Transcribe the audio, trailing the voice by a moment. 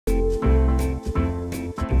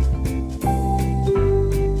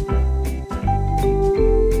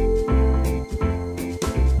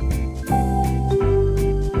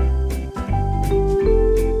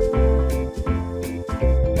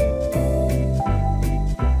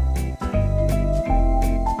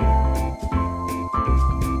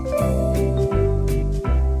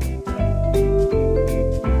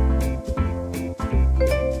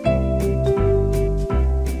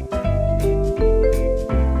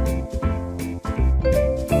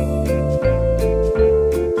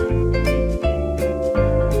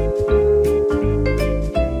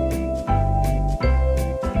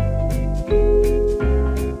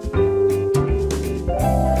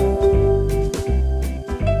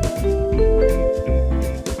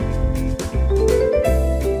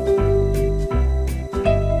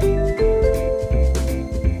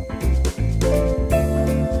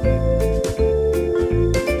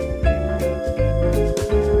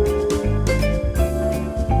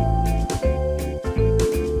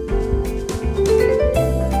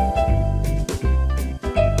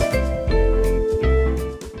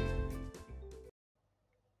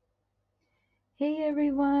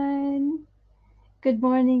Good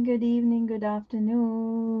morning, good evening, good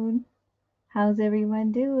afternoon. How's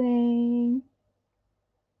everyone doing?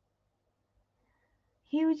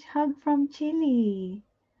 Huge hug from Chile.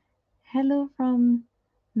 Hello from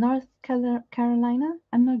Carolina.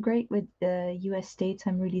 I'm not great with the US states.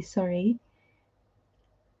 I'm really sorry.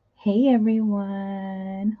 Hey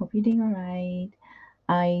everyone. Hope you're doing all right.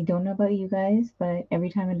 I don't know about you guys, but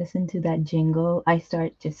every time I listen to that jingle, I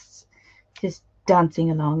start just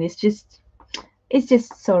dancing along. It's just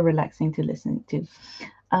so relaxing to listen to.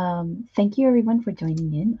 Thank you everyone for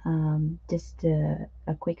joining in. Just a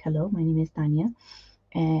quick hello. My name is Tania,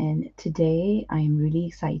 and today I am really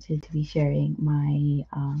excited to be sharing my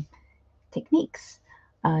techniques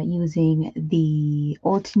using the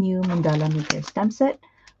alt new Mandala Maker Stamp Set,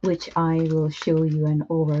 which I will show you an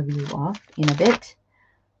overview of in a bit.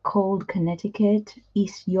 Cold Connecticut,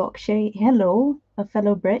 East Yorkshire. Hello, a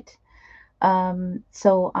fellow Brit.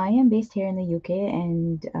 So I am based here in the UK,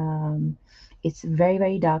 and it's very,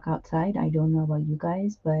 very dark outside. I don't know about you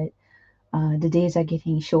guys, but the days are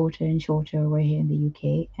getting shorter and shorter over here in the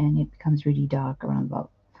UK, and it becomes really dark around about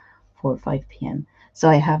 4 or 5 p.m. So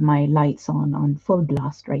I have my lights on full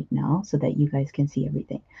blast right now so that you guys can see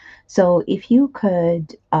everything. So if you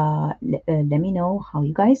could let me know how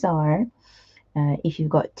you guys are, if you've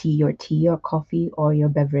got tea or coffee or your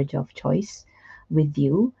beverage of choice with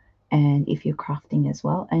you, and if you're crafting as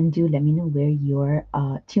well, and do let me know where you're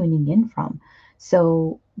tuning in from.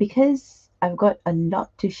 So because I've got a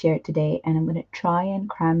lot to share today, and I'm going to try and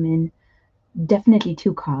cram in definitely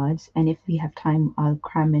two cards, and if we have time I'll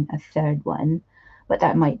cram in a third one, but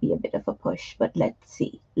that might be a bit of a push. But let's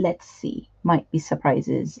see, might be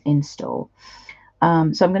surprises in store. So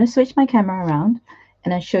I'm going to switch my camera around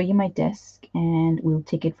and I'll show you my desk and we'll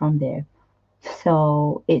take it from there.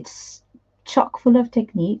 So it's chock full of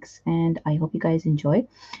techniques and I hope you guys enjoy.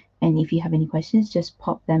 And if you have any questions, just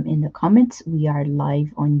pop them in the comments. We are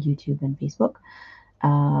live on YouTube and Facebook.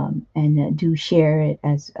 And do share it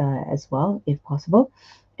as well if possible.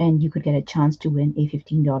 And you could get a chance to win a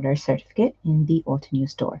 $15 certificate in the Auto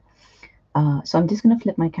News store. So I'm just going to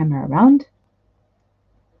flip my camera around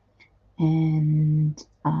and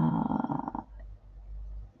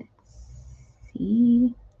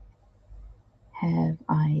see. Have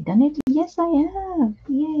I done it? Yes, I have.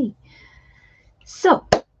 Yay. So,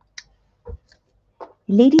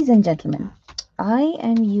 ladies and gentlemen, I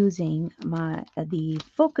am using the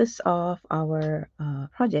focus of our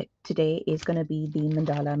project today is going to be the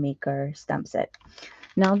Mandala Maker Stamp Set.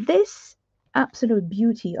 Now, this absolute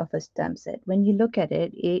beauty of a stamp set, when you look at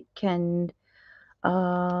it, it can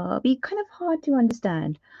be kind of hard to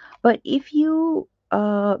understand. But if you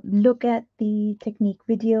look at the technique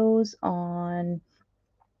videos on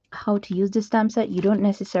how to use the stamp set, you don't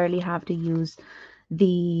necessarily have to use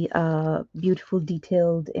the beautiful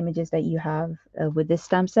detailed images that you have with this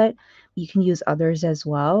stamp set. You can use others as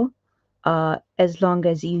well. As long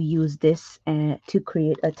as you use this to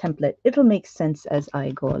create a template, it'll make sense as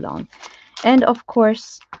I go along. And of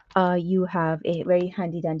course, you have a very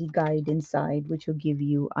handy dandy guide inside, which will give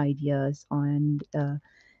you ideas on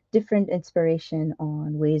different inspiration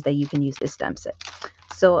on ways that you can use this stamp set.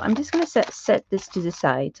 So I'm just going to set this to the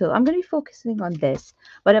side. So I'm going to be focusing on this,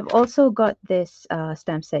 but I've also got this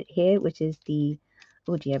stamp set here, which is the,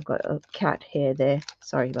 oh gee, I've got a cat hair there.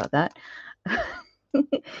 Sorry about that.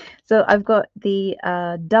 So I've got the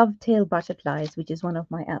dovetail butterflies, which is one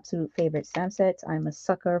of my absolute favorite stamp sets. I'm a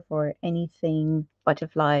sucker for anything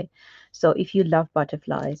butterfly. So if you love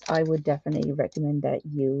butterflies, I would definitely recommend that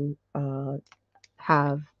you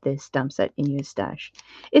have this stamp set in your stash.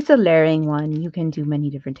 It's a layering one. You can do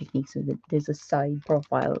many different techniques with it. There's a side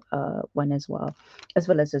profile one as well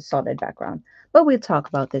as a solid background. But we'll talk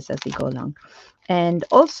about this as we go along. And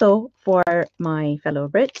also for my fellow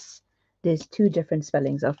Brits, there's two different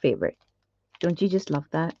spellings of favorite. Don't you just love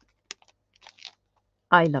that?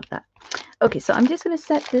 I love that. Okay, so I'm just going to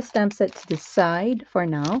set this stamp set to the side for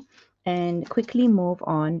now and quickly move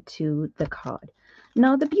on to the card.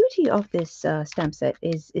 Now, the beauty of this stamp set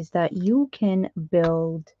is that you can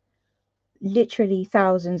build literally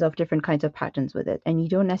thousands of different kinds of patterns with it, and you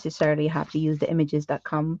don't necessarily have to use the images that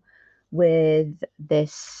come with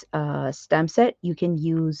this stamp set. You can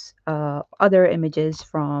use other images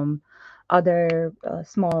from other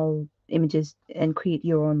small images and create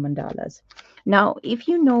your own mandalas. Now, if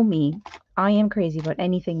you know me, I am crazy about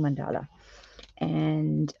anything mandala,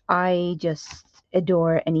 and I just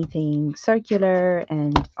adore anything circular,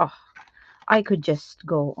 and oh, I could just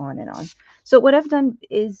go on and on. So what I've done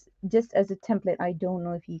is just as a template, I don't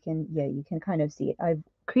know if you can, yeah, you can kind of see it. I've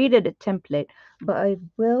created a template, but I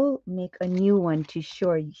will make a new one to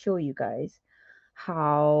show you guys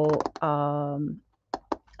how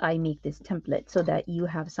I make this template so that you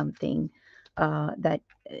have something that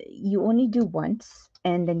you only do once,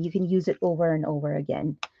 and then you can use it over and over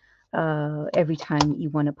again every time you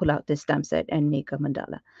want to pull out this stamp set and make a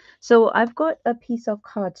mandala. So I've got a piece of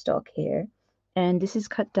cardstock here, and this is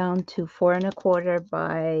cut down to 4¼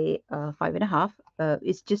 by 5½.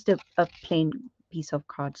 It's just a plain piece of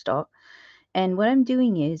cardstock. And what I'm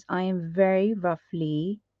doing is I am very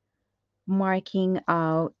roughly marking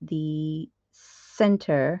out the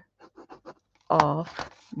center of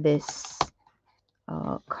this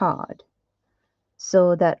card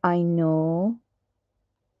so that I know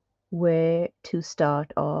where to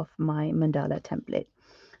start off my mandala template.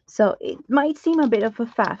 So it might seem a bit of a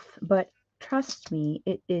faff, but trust me,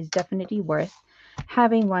 it is definitely worth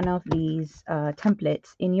having one of these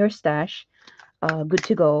templates in your stash, good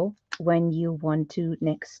to go when you want to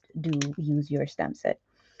next use your stamp set.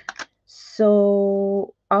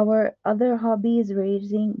 So our other hobby is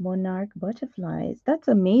raising monarch butterflies. That's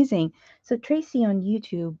amazing. So Tracy on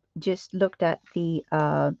YouTube just looked at the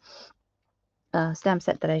stamp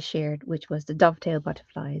set that I shared, which was the dovetail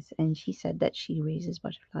butterflies, and she said that she raises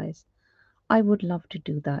butterflies. I would love to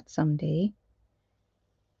do that someday.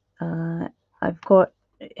 I've got,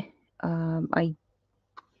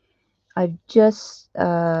 I've just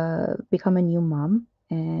become a new mom,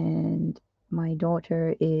 and my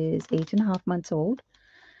daughter is 8.5 months old,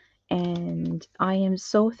 and I am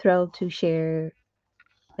so thrilled to share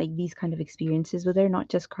like these kind of experiences with her, not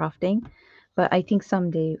just crafting, but I think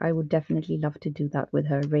someday I would definitely love to do that with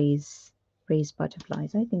her, raise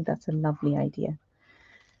butterflies. I think that's a lovely idea.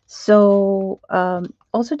 So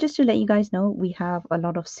also just to let you guys know, we have a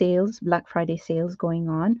lot of sales, Black Friday sales going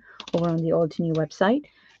on over on the All Too New website.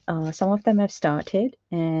 Some of them have started,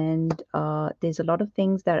 and there's a lot of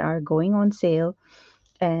things that are going on sale.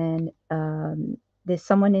 And there's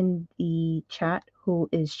someone in the chat who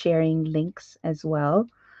is sharing links as well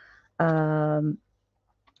um,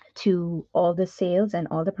 to all the sales and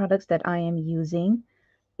all the products that I am using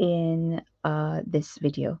in this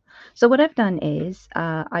video. So what I've done is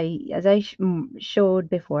as I showed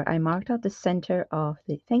before, I marked out the center of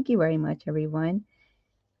the, thank you very much, everyone.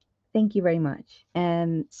 Thank you very much.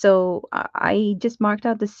 And so I just marked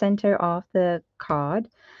out the center of the card,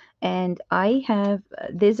 and I have,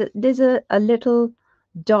 there's a little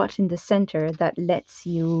dot in the center that lets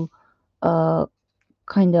you uh,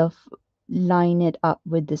 kind of line it up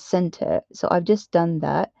with the center. So I've just done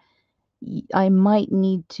that. I might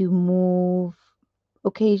need to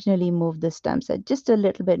occasionally move the stamp set just a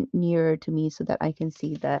little bit nearer to me so that I can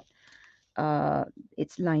see that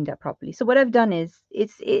it's lined up properly. So what I've done is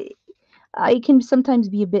I can sometimes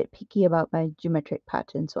be a bit picky about my geometric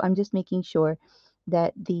pattern. So I'm just making sure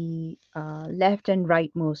that the left and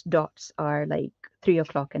rightmost dots are like 3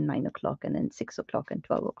 o'clock and 9 o'clock, and then 6 o'clock and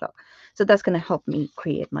 12 o'clock. So that's going to help me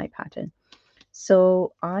create my pattern.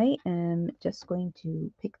 So I am just going to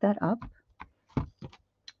pick that up,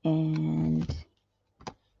 and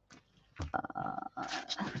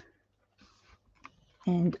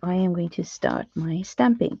I am going to start my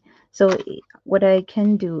stamping. So what I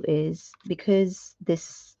can do is, because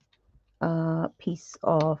this piece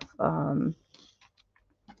of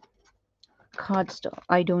cardstock,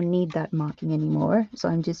 I don't need that marking anymore. So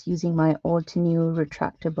I'm just using my All Too New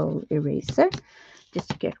retractable eraser just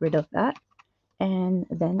to get rid of that. And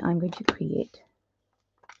then I'm going to create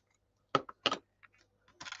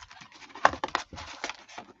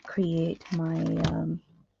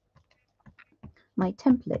my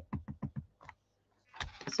template.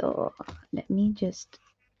 So let me just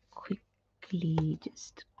quickly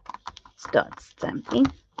just start stamping.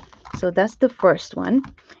 So that's the first one.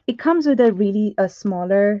 It comes with a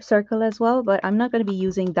smaller circle as well, but I'm not going to be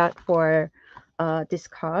using that for this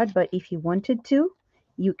card. But if you wanted to,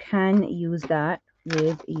 you can use that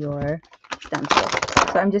with your stamp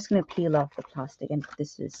set. So I'm just going to peel off the plastic and put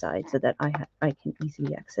this to the side so that I can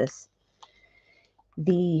easily access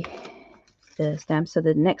the stamp. So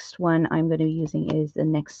the next one I'm going to be using is the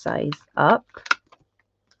next size up.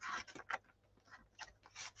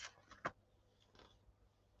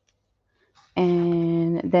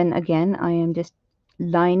 And then again, I am just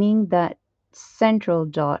lining that central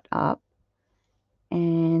dot up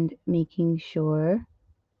and making sure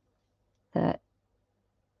that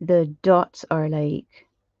the dots are like,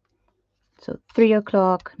 so 3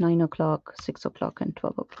 o'clock, 9 o'clock, 6 o'clock, and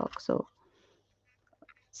 12 o'clock. So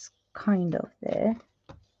it's kind of there.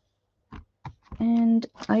 And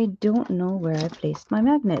I don't know where I placed my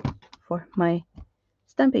magnet for my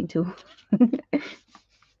stamping tool.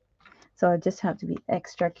 So I just have to be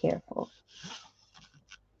extra careful.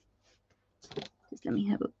 Just let me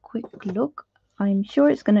have a quick look. I'm sure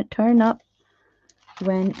it's going to turn up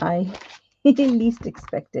when I least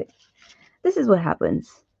expect it. This is what happens.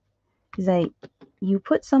 Is like you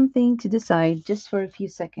put something to the side just for a few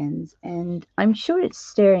seconds, and I'm sure it's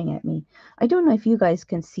staring at me. I don't know if you guys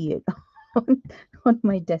can see it on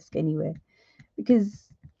my desk anywhere, because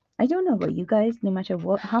I don't know about you guys. No matter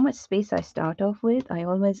how much space I start off with, I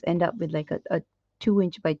always end up with like a 2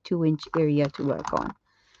 inch by 2 inch area to work on.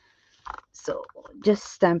 So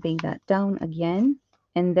just stamping that down again,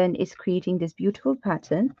 and then it's creating this beautiful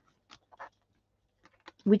pattern,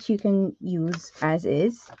 which you can use as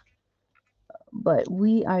is, but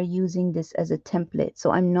we are using this as a template,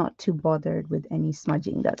 so I'm not too bothered with any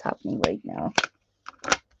smudging that's happening right now.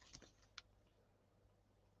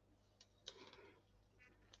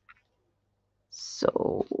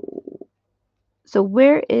 So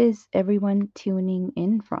where is everyone tuning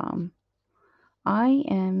in from? I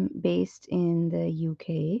am based in the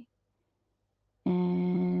UK,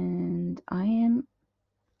 and I am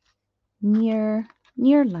near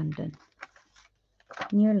London.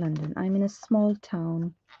 Near London. I'm in a small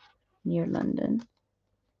town near London.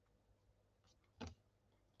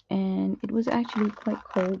 And it was actually quite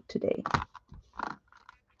cold today.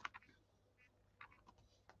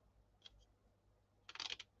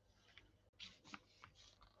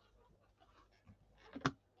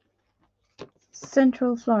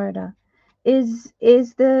 Central Florida. Is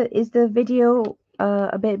the video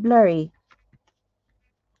a bit blurry?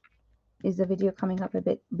 Is the video coming up a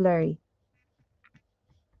bit blurry?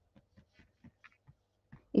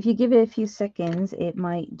 If you give it a few seconds, it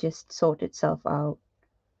might just sort itself out.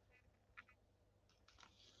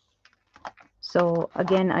 So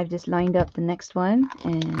again, I've just lined up the next one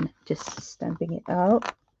and just stamping it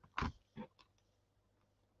out.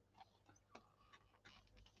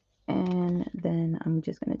 And then I'm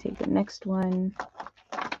just going to take the next one,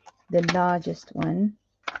 the largest one,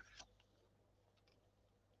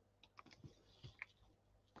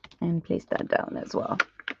 and place that down as well.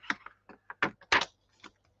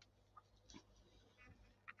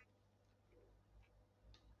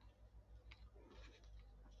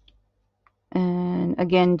 And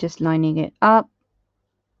again, just lining it up,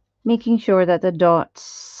 making sure that the dots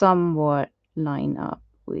somewhat line up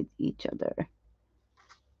with each other.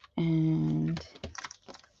 And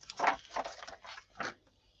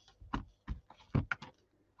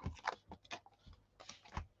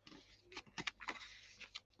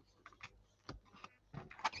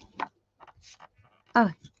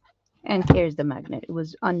and here's the magnet. It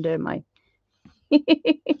was under my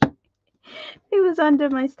it was under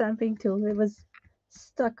my stamping tool. It was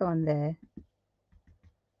stuck on there.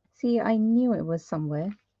 See, I knew it was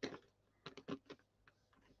somewhere.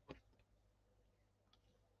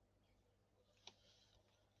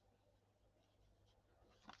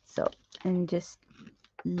 So, and just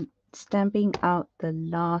stamping out the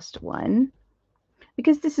last one,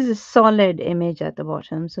 because this is a solid image at the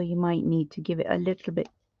bottom, so you might need to give it a little bit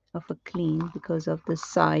of a clean because of the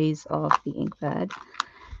size of the ink pad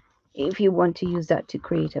if you want to use that to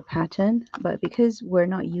create a pattern. But because we're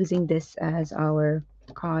not using this as our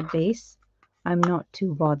card base, I'm not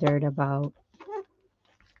too bothered about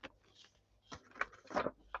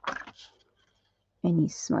any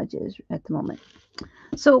smudges at the moment.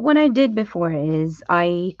 So what I did before is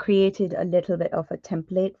I created a little bit of a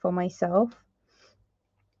template for myself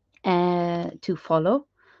to follow.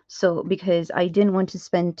 So because I didn't want to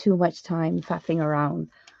spend too much time faffing around,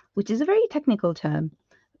 which is a very technical term,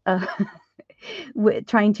 with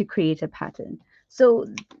trying to create a pattern. So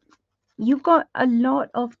you've got a lot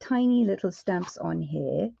of tiny little stamps on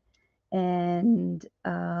here, and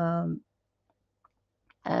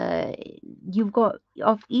you've got,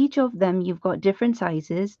 of each of them, you've got different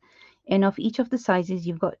sizes, and of each of the sizes,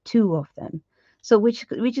 you've got 2 of them. So which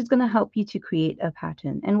is going to help you to create a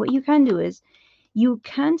pattern. And what you can do is you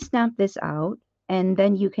can stamp this out, and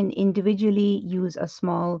then you can individually use a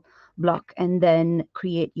small block and then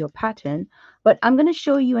create your pattern. But I'm going to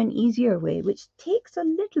show you an easier way, which takes a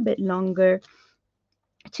little bit longer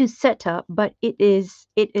to set up, but it is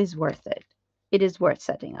worth it. It is worth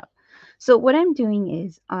setting up. So what I'm doing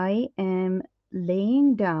is I am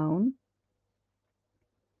laying down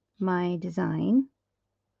my design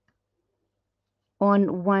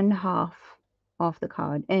on one half of the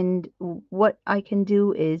card, and what I can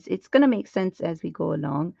do is, it's going to make sense as we go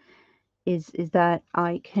along, is that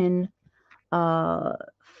I can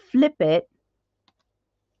flip it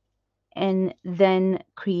and then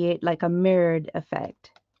create like a mirrored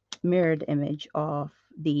effect, mirrored image of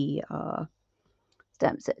the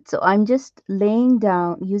stamp set. So I'm just laying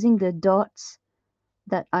down using the dots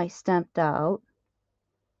that I stamped out.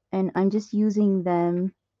 and I'm just using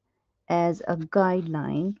them as a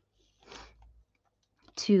guideline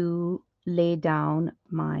to lay down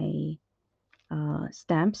my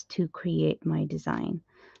stamps to create my design.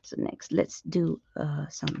 So next, let's do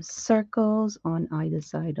some circles on either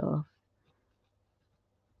side of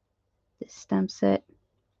this stamp set.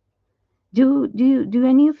 Do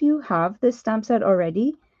any of you have this stamp set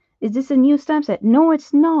already? Is this a new stamp set? No,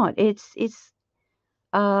 it's not. It's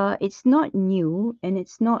not new and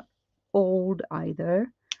it's not old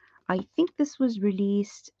either. I think this was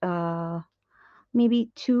released maybe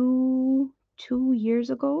two years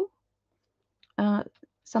ago, uh,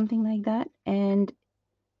 something like that. And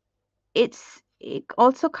it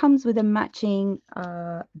also comes with a matching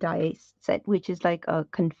die set, which is like a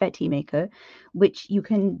confetti maker, which you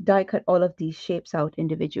can die cut all of these shapes out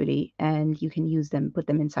individually, and you can use them, put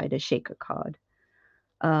them inside a shaker card.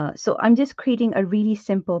 So I'm just creating a really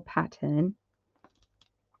simple pattern,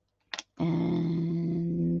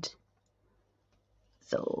 and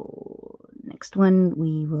so next one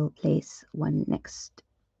we will place one next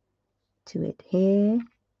to it here,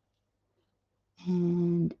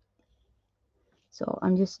 and so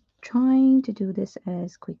I'm just trying to do this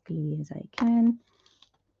as quickly as I can.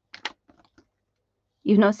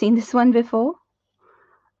 You've not seen this one before?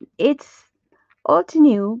 It's all too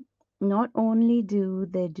new. Not only do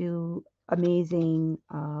they do amazing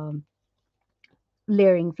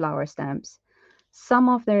layering flower stamps, some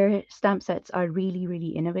of their stamp sets are really, really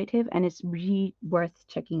innovative and it's really worth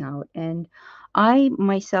checking out. And I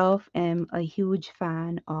myself am a huge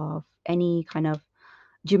fan of any kind of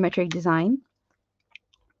geometric design.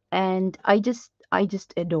 And I just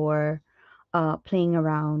adore playing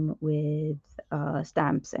around with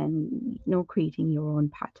stamps and creating your own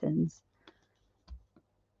patterns.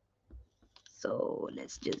 So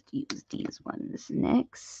let's just use these ones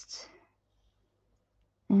next,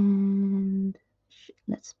 and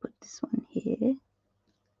let's put this one here,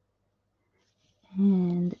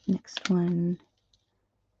 and next one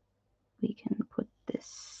we can put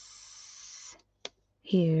this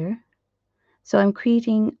here. So I'm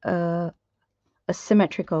creating a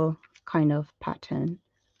symmetrical kind of pattern.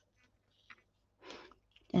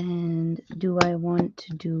 And do I want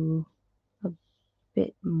to do a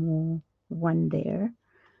bit more? One there.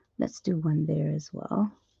 Let's do one there as well,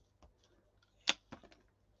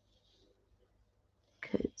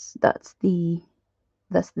 because that's the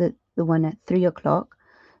one at 3 o'clock.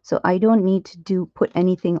 So I don't need to put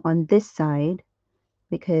anything on this side,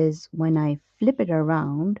 because when I flip it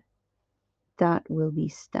around, that will be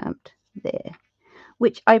stamped there,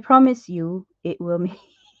 which I promise you it will make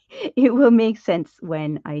it will make sense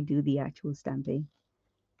when I do the actual stamping.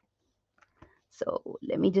 So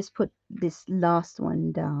let me just put this last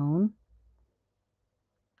one down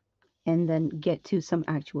and then get to some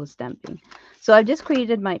actual stamping. So I've just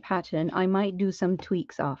created my pattern. I might do some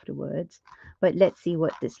tweaks afterwards, but let's see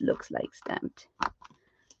what this looks like stamped.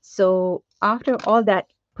 So after all that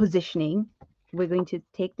positioning, we're going to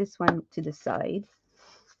take this one to the side,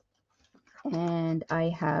 and I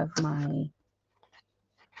have my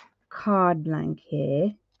card blank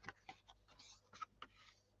here,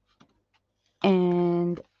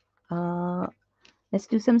 and let's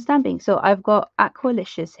do some stamping. So I've got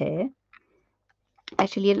Aqualicious here.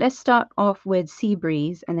 Actually, let's start off with Sea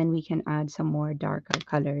Breeze, and then we can add some more darker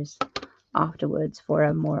colors afterwards for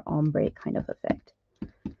a more ombre kind of effect.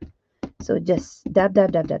 So just dab,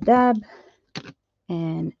 dab, dab, dab, dab,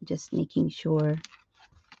 and just making sure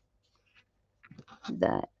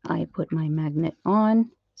that I put my magnet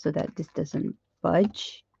on so that this doesn't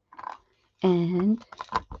budge, and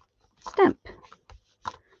stamp.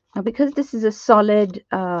 Now, because this is a solid,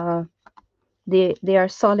 they are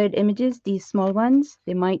solid images, these small ones,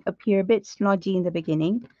 they might appear a bit slodgy in the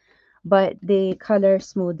beginning, but the color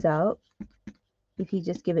smooths out if you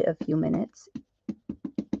just give it a few minutes.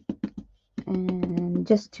 And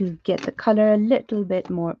just to get the color a little bit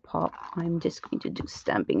more pop, I'm just going to do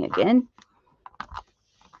stamping again.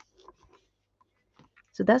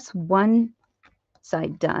 So that's one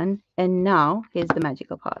side done, and now here's the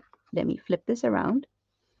magical part. Let me flip this around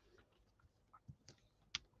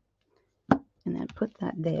and then put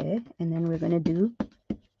that there, and then we're going to do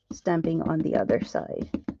stamping on the other side.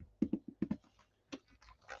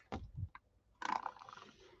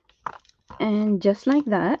 And just like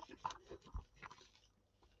that,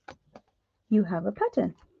 you have a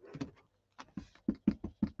pattern.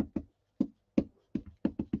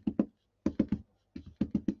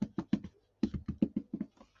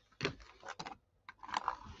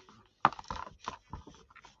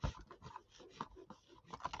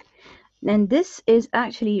 And this is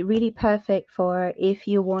actually really perfect for if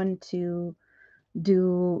you want to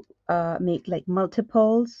do make like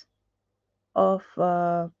multiples of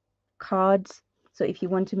cards. So if you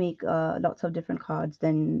want to make lots of different cards,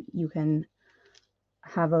 then you can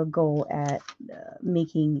have a go at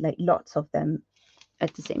making like lots of them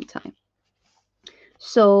at the same time.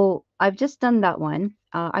 So I've just done that one.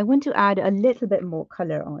 I want to add a little bit more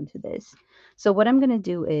color onto this. So what I'm going to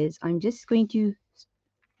do is I'm just going to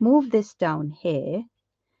move this down here,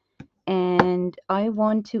 and I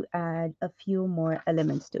want to add a few more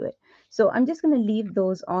elements to it. So I'm just going to leave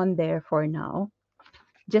those on there for now,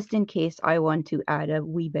 just in case I want to add a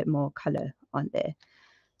wee bit more color on there.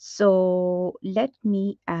 So let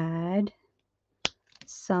me add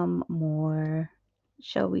some more.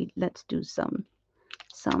 Shall we? Let's do some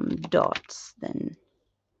dots then.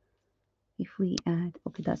 If we add,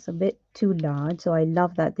 okay, that's a bit too large. So I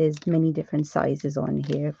love that there's many different sizes on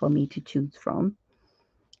here for me to choose from.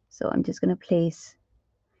 So I'm just going to place,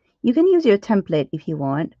 you can use your template if you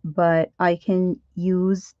want, but I can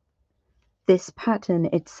use this pattern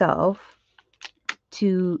itself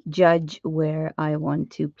to judge where I want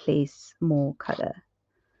to place more color.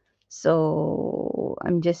 So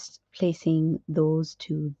I'm just placing those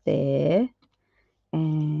two there,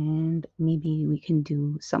 and maybe we can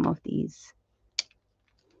do some of these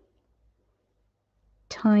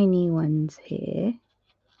tiny ones here.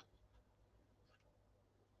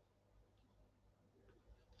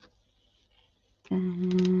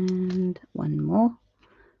 And one more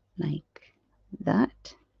like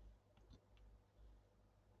that.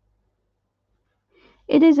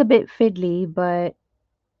 It is a bit fiddly, but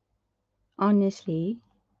honestly,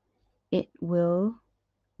 it will,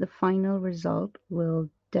 the final result will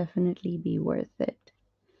definitely be worth it.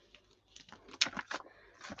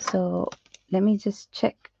 So let me just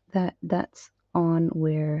check that that's on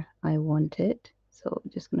where I want it. So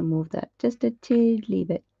I'm just going to move that just a tiddly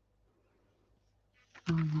bit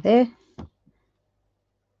on there.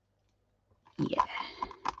 Yeah.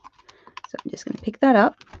 So I'm just going to pick that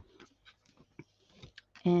up,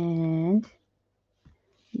 and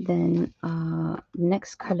then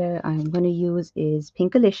next color I'm going to use is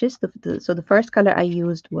Pinkalicious. So the first color I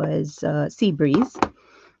used was Sea Breeze.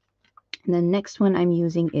 And the next one I'm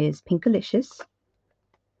using is Pinkalicious.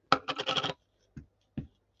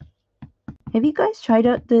 Have you guys tried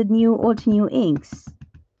out the new Ultra New inks?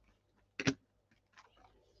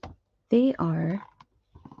 They are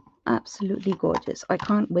absolutely gorgeous. I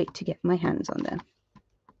can't wait to get my hands on them.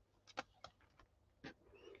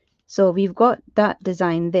 So we've got that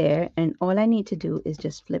design there, and all I need to do is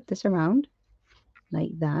just flip this around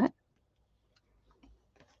like that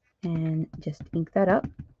and just ink that up.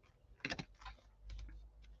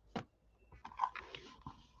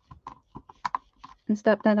 And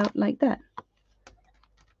step that out like that.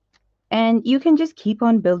 And you can just keep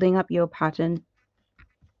on building up your pattern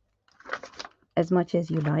as much as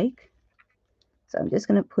you like. So I'm just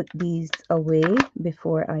going to put these away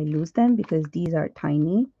before I lose them, because these are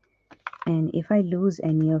tiny. And if I lose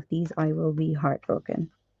any of these, I will be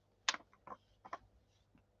heartbroken.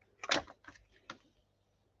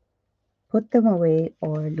 Put them away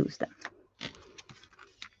or lose them.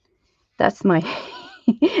 That's my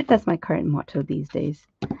that's my current motto these days.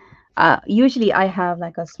 Usually I have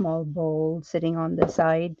like a small bowl sitting on the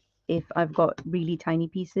side if I've got really tiny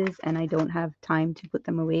pieces and I don't have time to put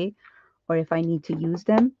them away, or if I need to use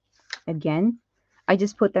them again, I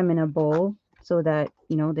just put them in a bowl so that,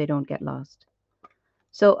 you know, they don't get lost.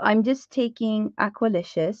 So I'm just taking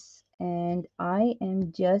Aqualicious and I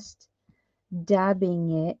am just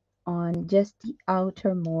dabbing it on just the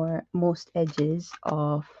outermost edges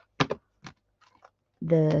of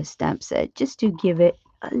the stamp set, just to give it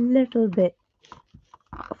a little bit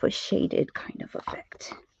of a shaded kind of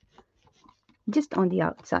effect, just on the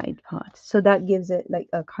outside part. So that gives it like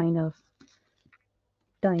a kind of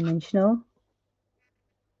dimensional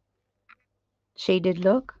shaded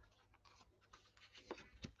look.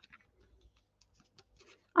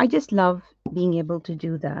 I just love being able to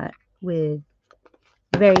do that with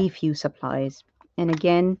very few supplies. And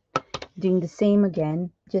again, doing the same again,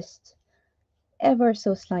 just ever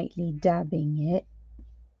so slightly dabbing it.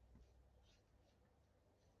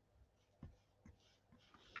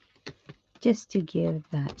 Just to give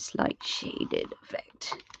that slight shaded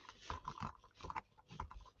effect.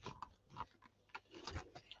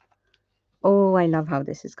 Oh, I love how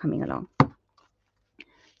this is coming along.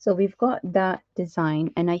 So we've got that design,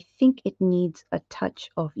 and I think it needs a touch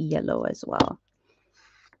of yellow as well,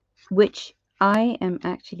 which I am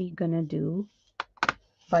actually gonna do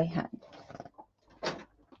by hand.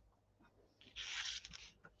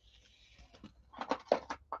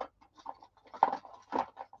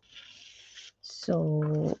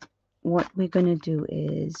 So what we're going to do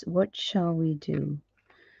is, what shall we do?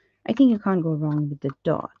 I think you can't go wrong with the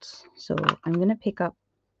dots. So I'm going to pick up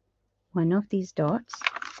one of these dots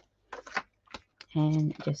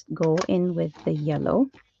and just go in with the yellow.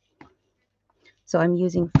 So I'm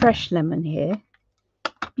using fresh lemon here.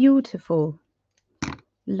 Beautiful,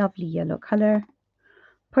 lovely yellow color.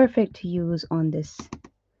 Perfect to use on this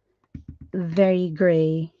very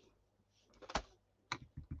gray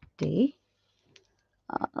day.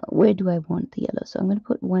 Where do I want the yellow? So I'm going to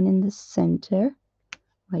put one in the center,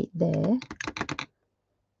 right there.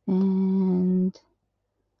 And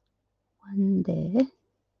one there.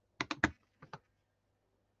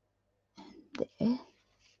 There.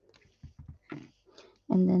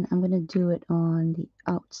 And then I'm going to do it on the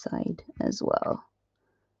outside as well,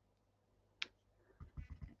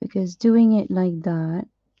 because doing it like that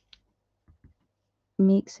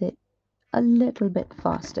makes it a little bit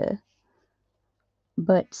faster.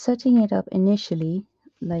 But setting it up initially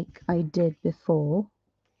like I did before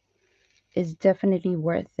is definitely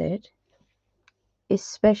worth it,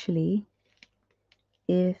 especially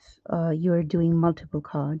if you're doing multiple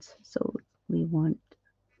cards. So we want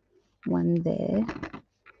one there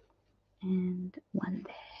and one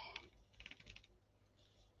there,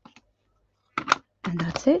 and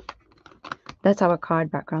that's it. That's our card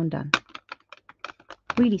background done.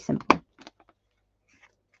 Really simple.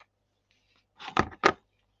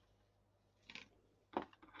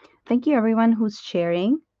 Thank you everyone who's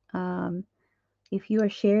sharing. If you are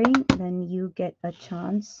sharing, then you get a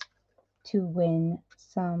chance to win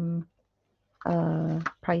some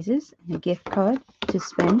prizes and a gift card to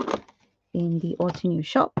spend in the Auto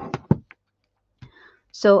shop.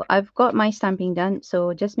 So I've got my stamping done,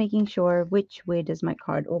 so just making sure which way does my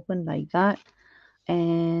card open, like that.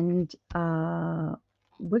 And I'm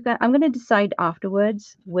gonna decide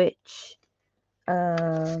afterwards which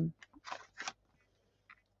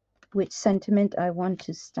sentiment I want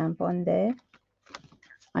to stamp on there.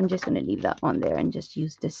 I'm just going to leave that on there and just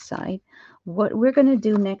use this side. What we're going to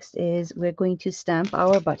do next is we're going to stamp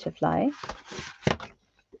our butterfly.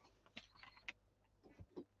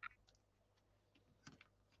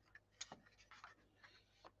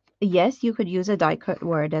 Yes, you could use a die cut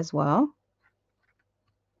word as well.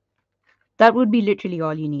 That would be literally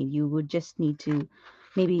all you need. You would just need to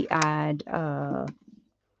maybe add a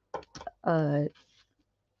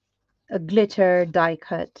glitter die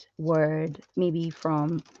cut word, maybe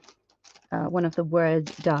from one of the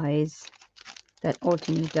word dies that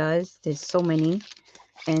Ultimate does. There's so many,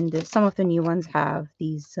 and some of the new ones have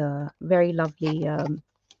these very lovely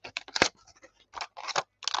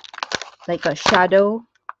like a shadow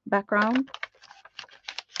background,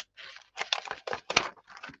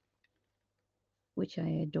 which I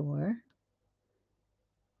adore.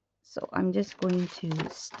 So I'm just going to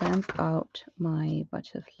stamp out my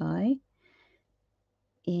butterfly,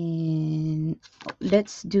 and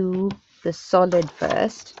let's do the solid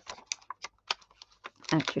first.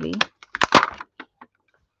 Actually,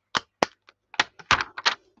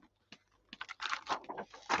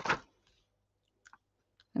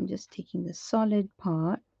 I'm just taking the solid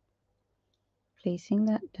part, placing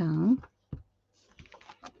that down.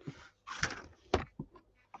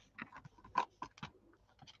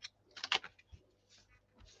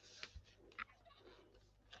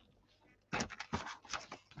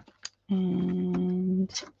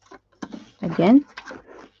 And again,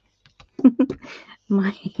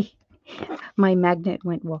 my magnet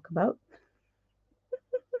went walkabout.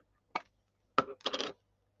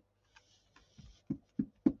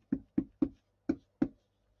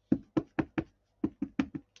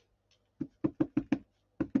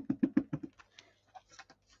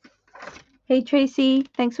 Hey Tracy,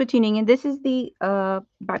 thanks for tuning in. This is the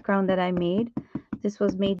background that I made. This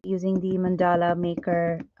was made using the Mandala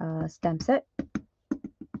Maker Stamp Set.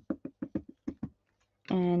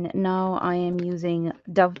 And now I am using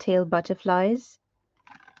dovetail butterflies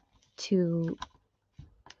to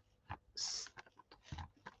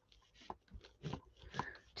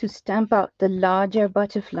stamp out the larger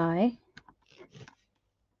butterfly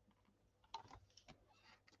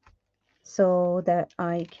so that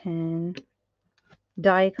I can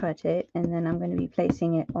die cut it, and then I'm going to be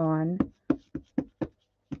placing it on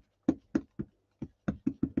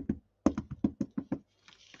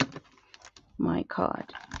my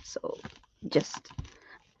card. So just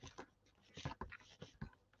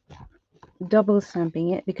double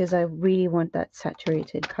stamping it because I really want that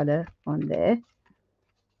saturated color on there.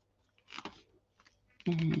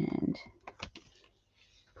 And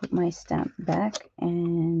put my stamp back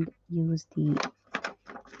and use the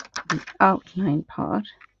outline part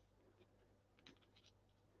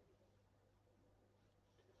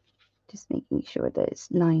Just making sure that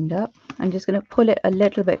it's lined up. I'm just going to pull it a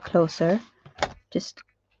little bit closer just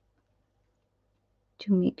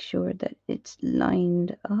to make sure that it's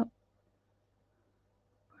lined up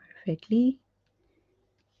perfectly.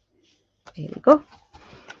 There we go.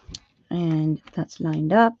 And that's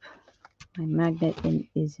lined up. My magnet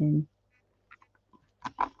is in.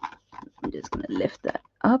 I'm just going to lift that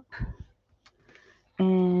up.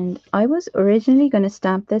 And I was originally going to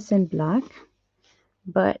stamp this in black,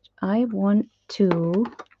 but I want to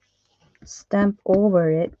stamp over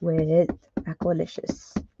it with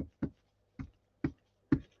Aqualicious.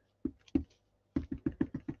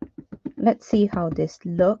 Let's see how this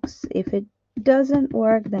looks. If it doesn't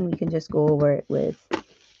work, then we can just go over it with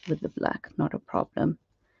the black, not a problem.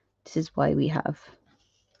 This is why we have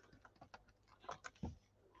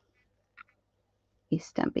a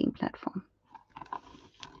stamping platform.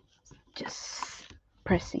 Just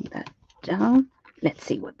pressing that down. Let's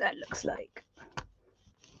see what that looks like.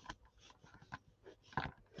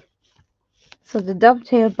 So the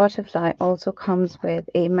dovetail butterfly also comes with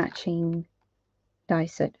a matching die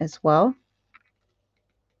set as well.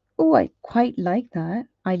 Oh, I quite like that.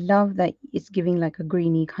 I love that it's giving like a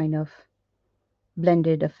greeny kind of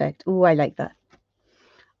blended effect. Oh, I like that.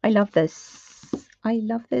 I love this. I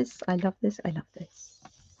love this. I love this. I love this.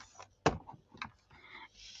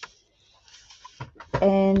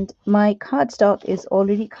 And my cardstock is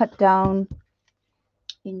already cut down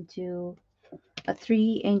into a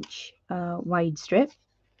 3-inch wide strip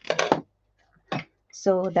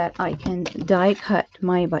so that I can die cut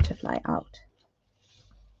my butterfly out.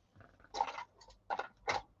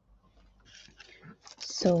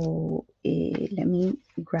 So let me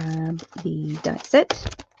grab the die set.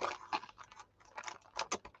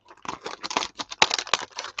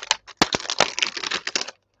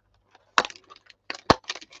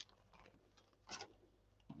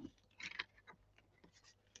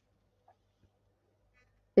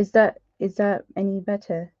 Is that any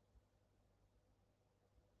better?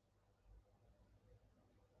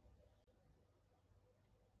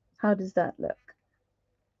 How does that look?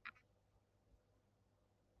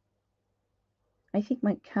 I think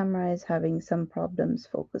my camera is having some problems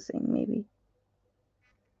focusing, maybe.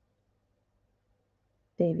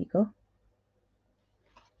 There we go.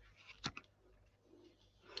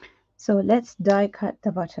 So let's die cut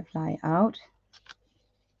the butterfly out.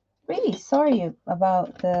 Really sorry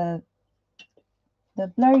about the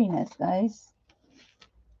blurriness, guys.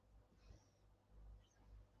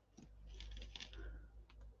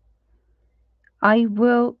 I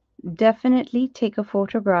will definitely take a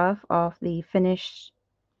photograph of the finished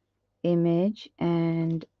image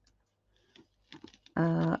and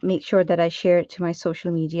make sure that I share it to my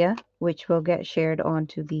social media, which will get shared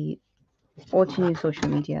onto the New social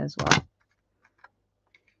media as well.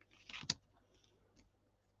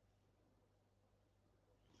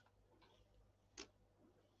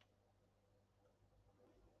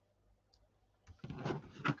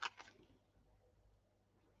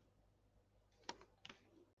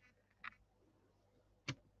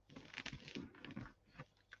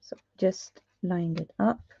 So just lined it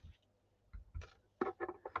up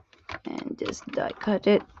and just die cut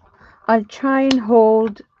it. I'll try and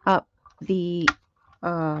hold up the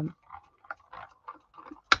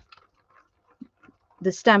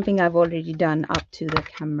stamping I've already done up to the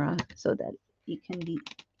camera so that you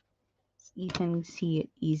can see it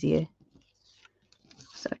easier.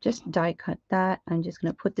 So just die cut that. I'm just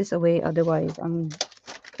going to put this away, otherwise I'm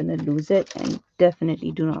going to lose it, and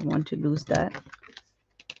definitely do not want to lose that.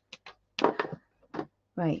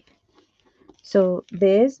 Right. So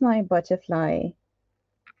there's my butterfly.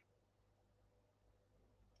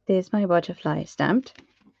 There's my butterfly stamped.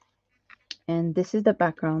 And this is the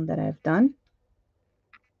background that I've done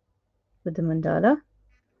with the mandala.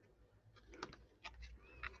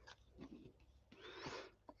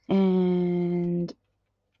 And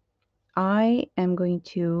I am going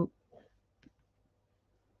to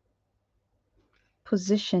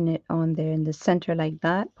position it on there in the center like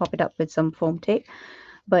that, pop it up with some foam tape.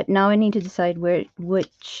 But now I need to decide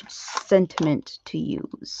which sentiment to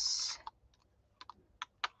use.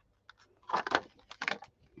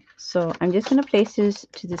 So I'm just going to place this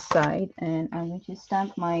to the side, and I'm going to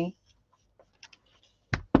stamp my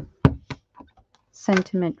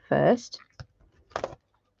sentiment first.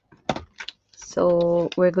 So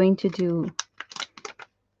we're going to do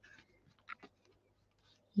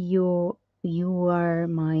you are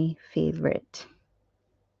my favorite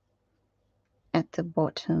at the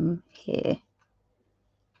bottom here.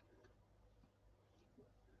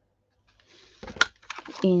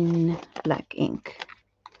 In black ink.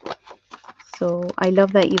 So I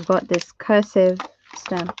love that you've got this cursive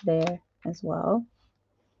stamp there as well.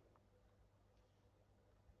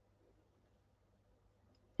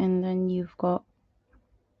 And then you've got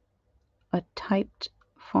a typed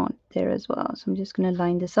font there as well. So I'm just going to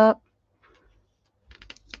line this up,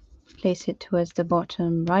 place it towards the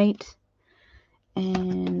bottom right,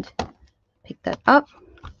 and pick that up,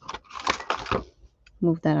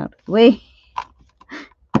 move that out of the way.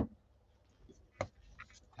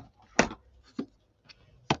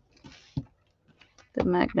 The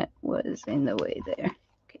magnet was in the way there.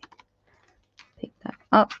 Okay, pick that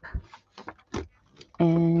up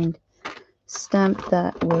and stamp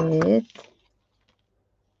that with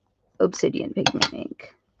Obsidian Pigment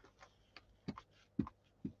ink.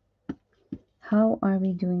 How are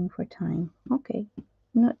we doing for time? Okay,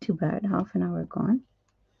 not too bad, half an hour gone.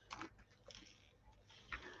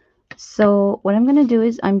 So what I'm going to do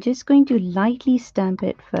is I'm just going to lightly stamp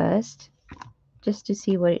it first, just to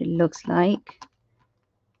see what it looks like.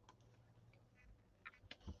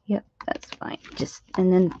 Yep, that's fine. Just,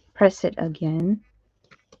 and then press it again.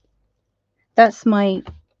 That's my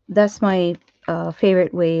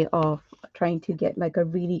favorite way of trying to get like a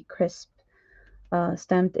really crisp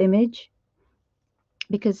stamped image,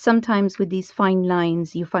 because sometimes with these fine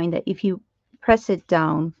lines you find that if you press it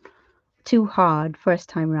down too hard first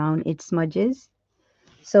time around, it smudges.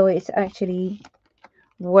 So it's actually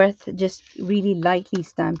worth just really lightly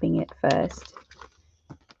stamping it first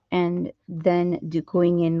and then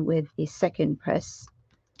going in with a second press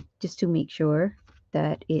just to make sure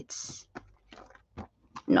that it's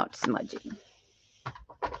not smudging.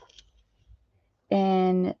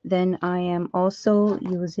 And then I am also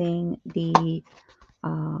using the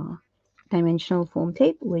dimensional foam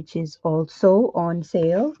tape, which is also on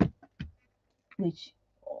sale, which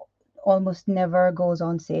almost never goes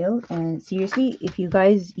on sale. And seriously, if you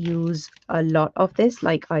guys use a lot of this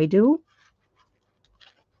like I do,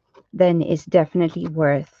 then it's definitely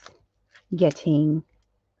worth getting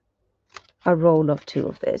a roll of 2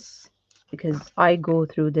 of this, because I go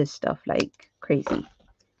through this stuff like crazy.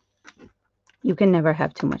 You can never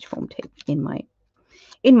have too much foam tape in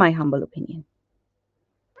my humble opinion.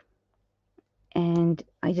 And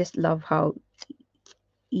I just love how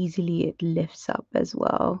easily it lifts up as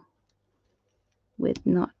well with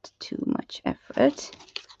not too much effort.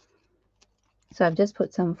 So I've just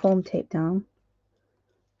put some foam tape down.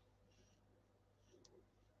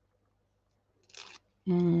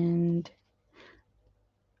 And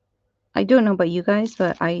I don't know about you guys,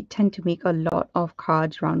 but I tend to make a lot of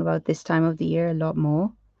cards around about this time of the year, a lot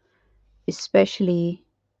more, especially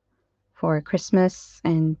for Christmas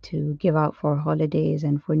and to give out for holidays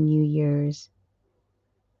and for New Year's.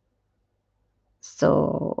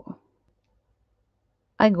 So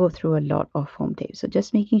I go through a lot of foam tape. So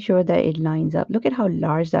just making sure that it lines up. Look at how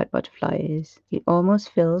large that butterfly is. It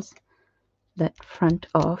almost fills the front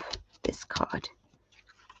of this card.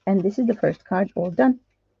 And this is the first card all done.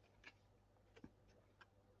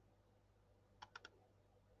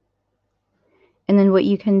 And then what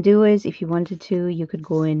you can do is, if you wanted to, you could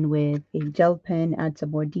go in with a gel pen, add some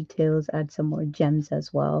more details, add some more gems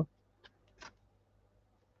as well.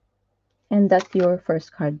 And that's your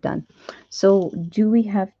first card done. So do we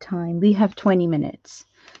have time? We have 20 minutes.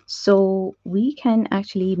 So we can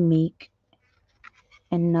actually make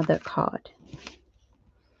another card.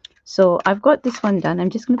 So I've got this one done. I'm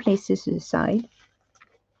just going to place this to the side.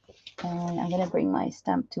 And I'm going to bring my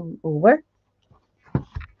stamp tool over.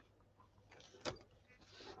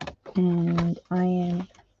 And I am...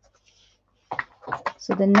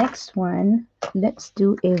 So the next one, let's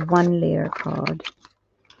do a 1-layer card.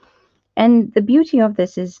 And the beauty of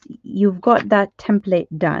this is you've got that template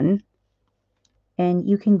done. And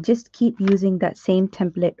you can just keep using that same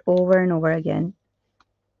template over and over again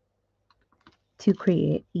to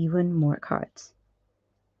create even more cards.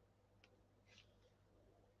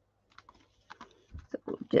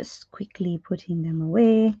 So just quickly putting them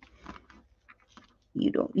away.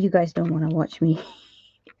 You guys don't want to watch me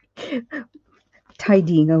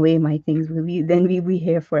tidying away my things. Then we'll be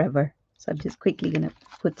here forever. So I'm just quickly gonna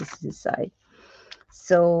put this to the side.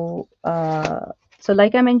 So so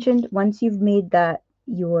like I mentioned, once you've made that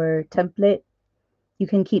your template, you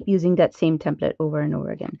can keep using that same template over and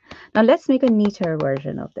over again. Now let's make a neater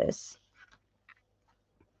version of this.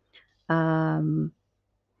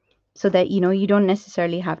 So that you don't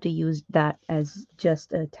necessarily have to use that as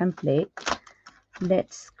just a template.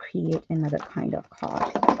 Let's create another kind of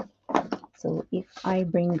card. So if I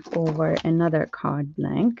bring over another card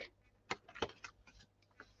blank,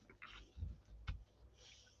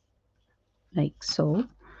 like so,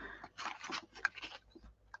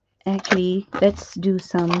 Actually, let's do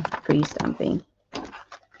some free stamping.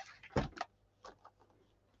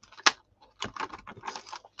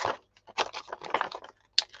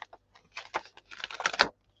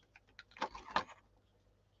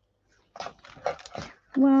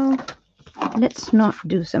 Well, let's not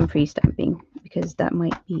do some free stamping because that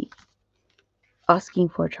might be asking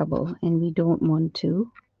for trouble, and we don't want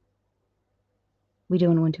to. We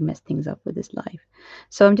don't want to mess things up with this live.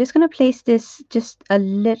 So I'm just going to place this just a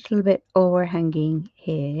little bit overhanging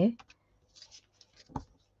here.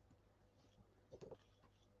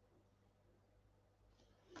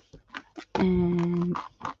 And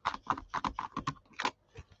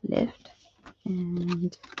lift.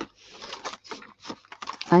 And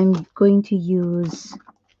I'm going to use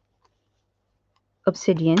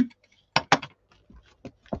obsidian.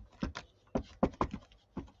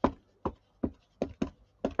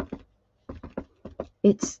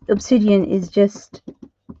 Obsidian is just,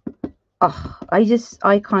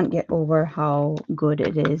 I can't get over how good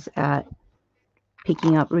it is at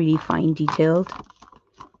picking up really fine detailed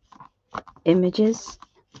images.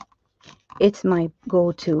 It's my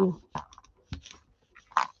go-to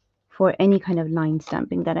for any kind of line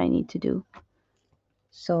stamping that I need to do.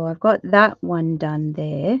 So I've got that one done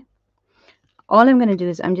there. All I'm going to do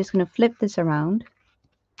is I'm just going to flip this around,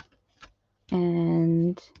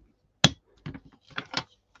 and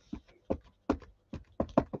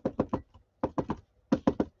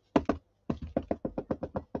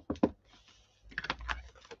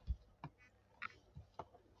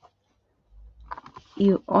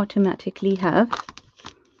you automatically have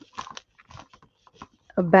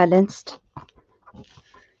a balanced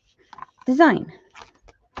design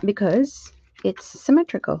because it's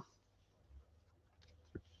symmetrical.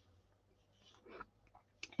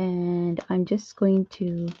 And I'm just going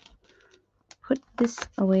to put this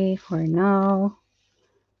away for now,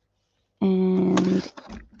 and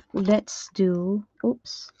let's do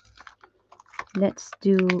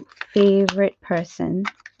favorite person.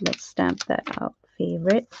 Let's stamp that out.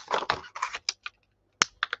 Favorite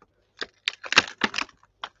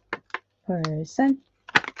person.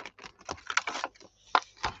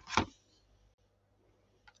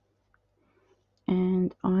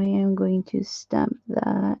 And I am going to stamp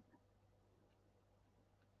that.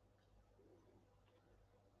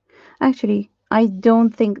 Actually, I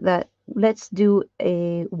don't think that. Let's do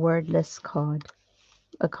a wordless card.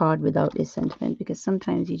 A card without a sentiment, because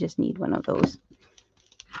sometimes you just need one of those.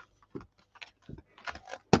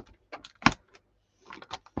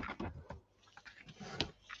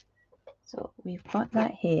 So we've got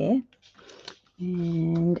that here,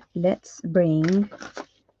 and let's bring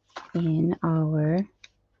in our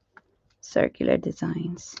circular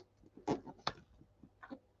designs.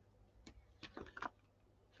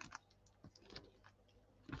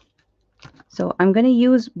 So I'm going to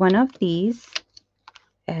use one of these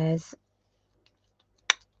as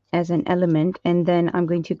an element, and then I'm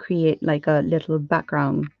going to create like a little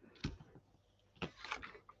background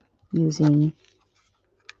using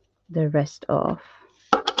the rest of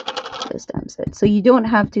the stamp set. So you don't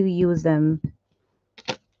have to use them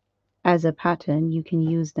as a pattern. You can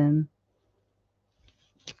use them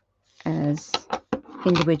as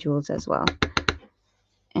individuals as well.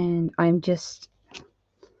 And I'm just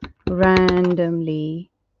randomly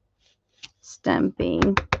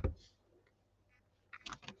stamping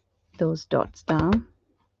those dots down.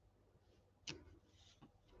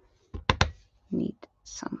 Need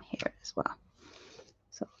some here as well.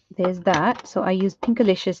 So there's that. So I use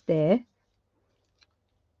Pinkalicious there.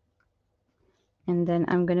 And then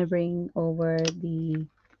I'm going to bring over the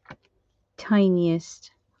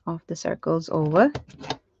tiniest of the circles over.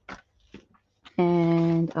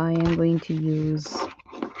 And I am going to use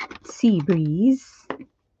Sea Breeze.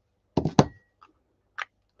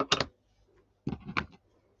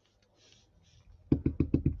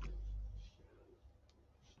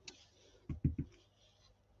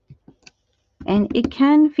 And it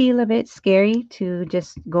can feel a bit scary to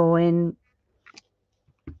just go in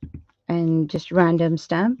and just random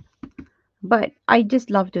stamp. But I just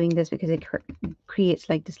love doing this because it creates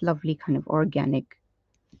like this lovely kind of organic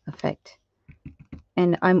effect.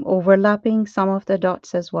 And I'm overlapping some of the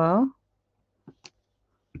dots as well.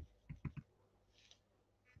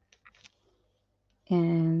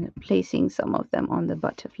 And placing some of them on the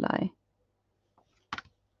butterfly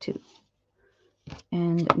too.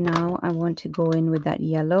 And now I want to go in with that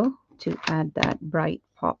yellow to add that bright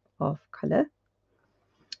pop of color.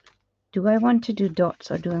 Do I want to do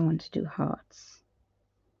dots or do I want to do hearts?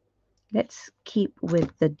 Let's keep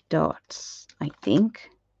with the dots, I think.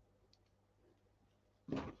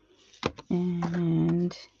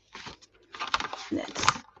 And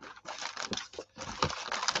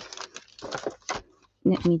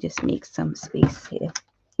Let me just make some space here.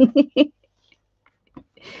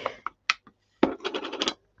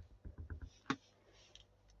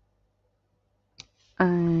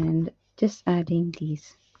 And just adding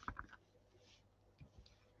these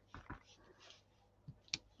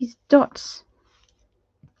dots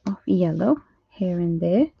of yellow here and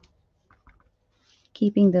there,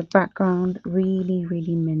 keeping the background really,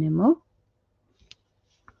 really minimal.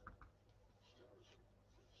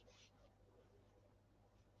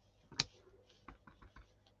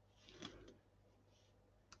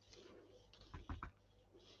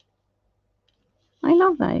 I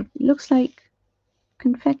love that. It looks like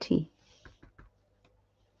confetti.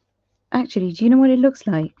 Actually, do you know what it looks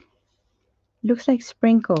like? It looks like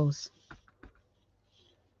sprinkles.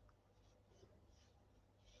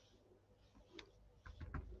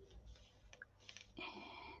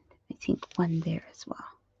 I think one there as well.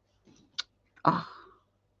 Ah,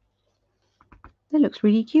 that looks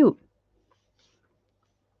really cute.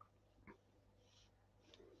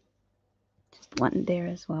 Just one there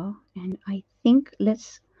as well. And I think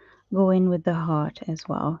let's go in with the heart as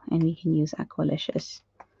well. And we can use Aqualicious.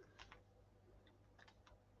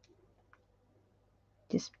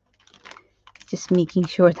 Just making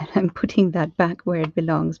sure that I'm putting that back where it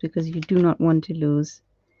belongs, because you do not want to lose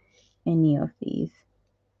any of these.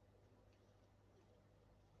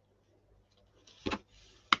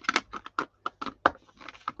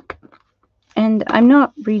 And I'm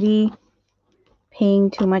not really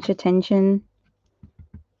paying too much attention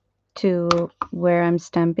to where I'm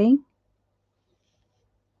stamping.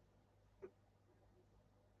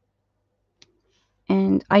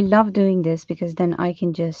 And I love doing this because then I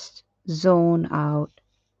can just zone out.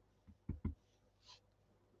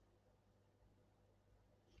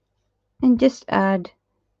 And just add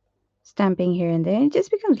stamping here and there. It just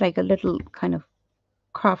becomes like a little kind of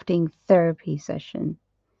crafting therapy session,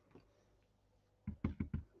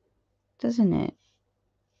 doesn't it?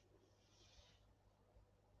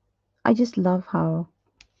 I just love how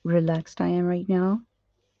relaxed I am right now.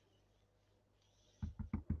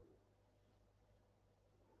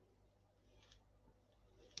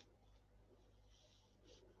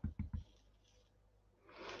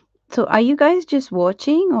 So are you guys just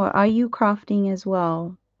watching, or are you crafting as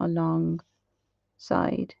well alongside?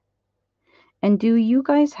 And do you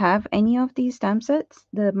guys have any of these stamp sets,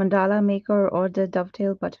 the Mandala Maker or the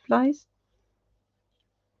Dovetail Butterflies?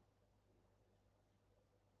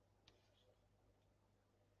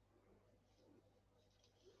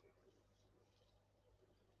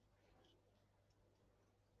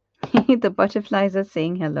 The butterflies are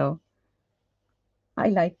saying hello. I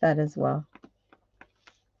like that as well.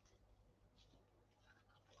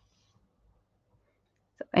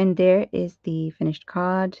 And there is the finished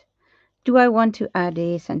card. Do I want to add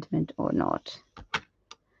a sentiment or not?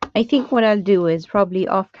 I think what I'll do is probably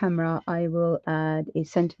off camera, I will add a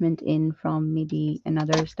sentiment in from maybe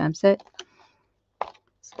another stamp set.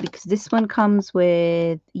 Because this one comes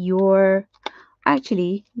with your...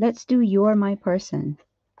 Actually, let's do You're My Person.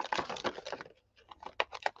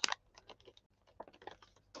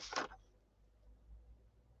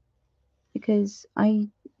 Because I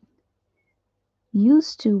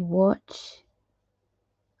used to watch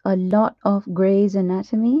a lot of Grey's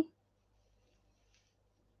Anatomy.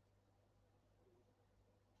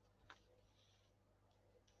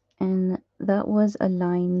 And that was a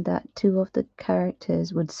line that two of the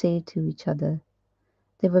characters would say to each other.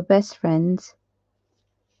 They were best friends,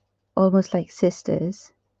 almost like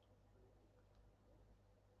sisters.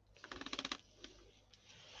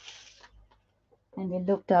 And they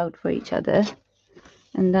looked out for each other.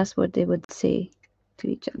 And that's what they would say to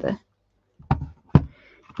each other.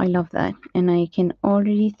 I love that. And I can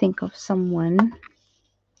already think of someone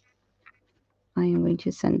I am going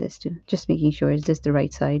to send this to. Just making sure, is this the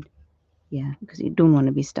right side? Yeah, because you don't want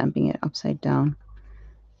to be stamping it upside down.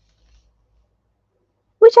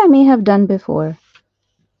 Which I may have done before.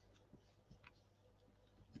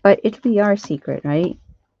 But it'll be our secret, right?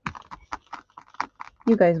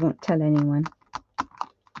 You guys won't tell anyone.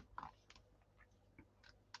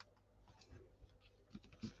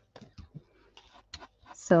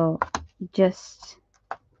 So just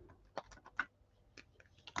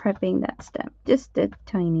prepping that stamp just a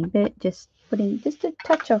tiny bit, just putting just a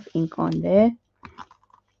touch of ink on there.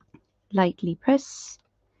 Lightly press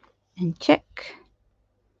and check.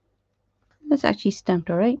 That's actually stamped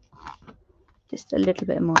all right. Just a little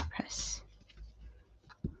bit more press.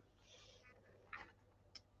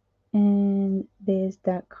 And there's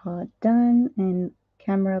that card done. And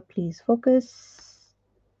camera, please focus.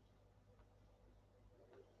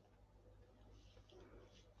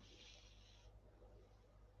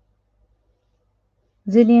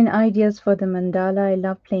 Zillion ideas for the mandala. I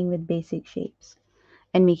love playing with basic shapes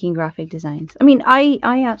and making graphic designs. I mean, I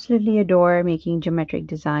absolutely adore making geometric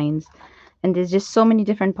designs, and there's just so many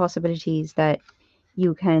different possibilities that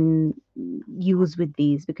you can use with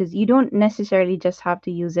these, because you don't necessarily just have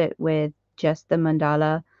to use it with just the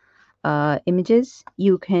mandala images.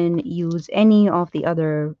 You can use any of the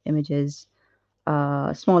other images,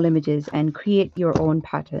 small images, and create your own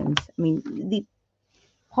patterns. I mean, the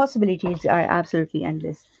possibilities are absolutely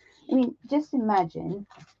endless. I mean, just imagine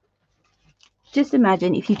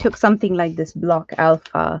if you took something like this block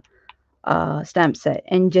alpha stamp set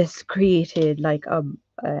and just created like a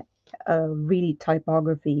really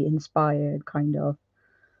typography inspired kind of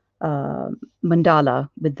mandala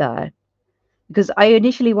with that. Because I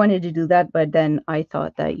initially wanted to do that, but then I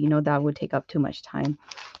thought that, that would take up too much time.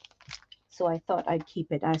 So I thought I'd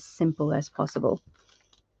keep it as simple as possible.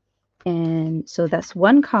 And so that's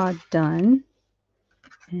one card done.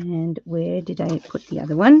 And where did I put the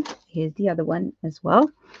other one? Here's the other one as well.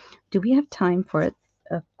 Do we have time for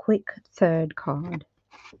a quick third card?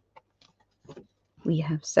 We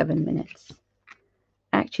have 7 minutes.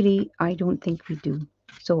 Actually, I don't think we do.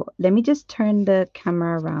 So let me just turn the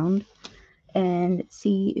camera around and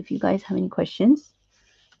see if you guys have any questions.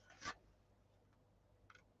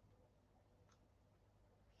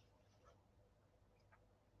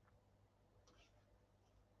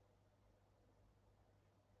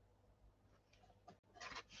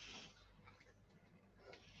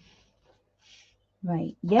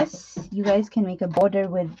 Right. Yes, you guys can make a border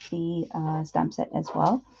with the stamp set as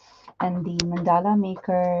well. And the Mandala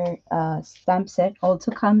Maker stamp set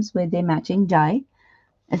also comes with a matching die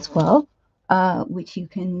as well, which you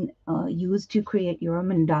can use to create your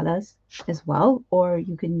mandalas as well, or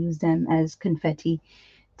you can use them as confetti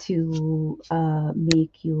to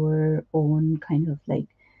make your own kind of like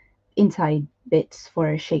inside bits for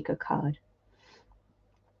a shaker card.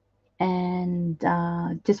 And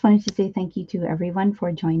just wanted to say thank you to everyone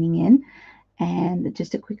for joining in. And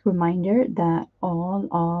just a quick reminder that all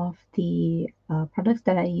of the products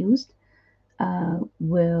that I used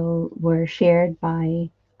were shared by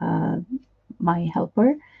uh, my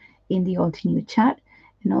helper in the Altenew chat.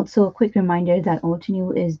 And also a quick reminder that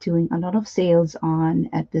Altenew is doing a lot of sales on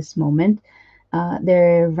at this moment.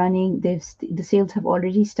 They're running. The sales have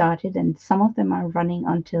already started, and some of them are running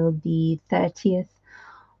until the 30th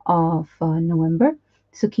of November.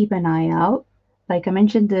 So keep an eye out. Like I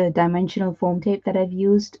mentioned, the dimensional foam tape that I've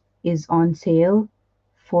used is on sale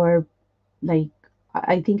for like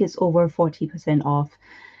I think it's over 40% off.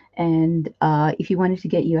 And if you wanted to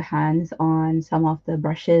get your hands on some of the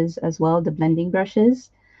brushes as well, the blending brushes,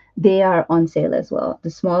 they are on sale as well. The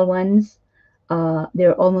small ones,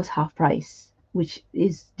 they're almost half price, which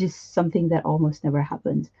is just something that almost never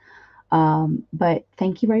happens. But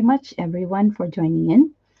thank you very much, everyone, for joining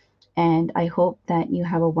in. And I hope that you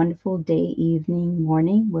have a wonderful day, evening,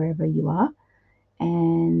 morning, wherever you are.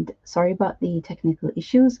 And sorry about the technical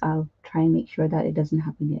issues. I'll try and make sure that it doesn't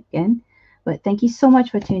happen again. But thank you so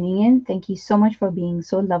much for tuning in. Thank you so much for being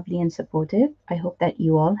so lovely and supportive. I hope that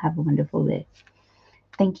you all have a wonderful day.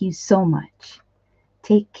 Thank you so much.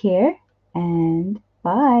 Take care and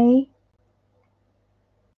bye.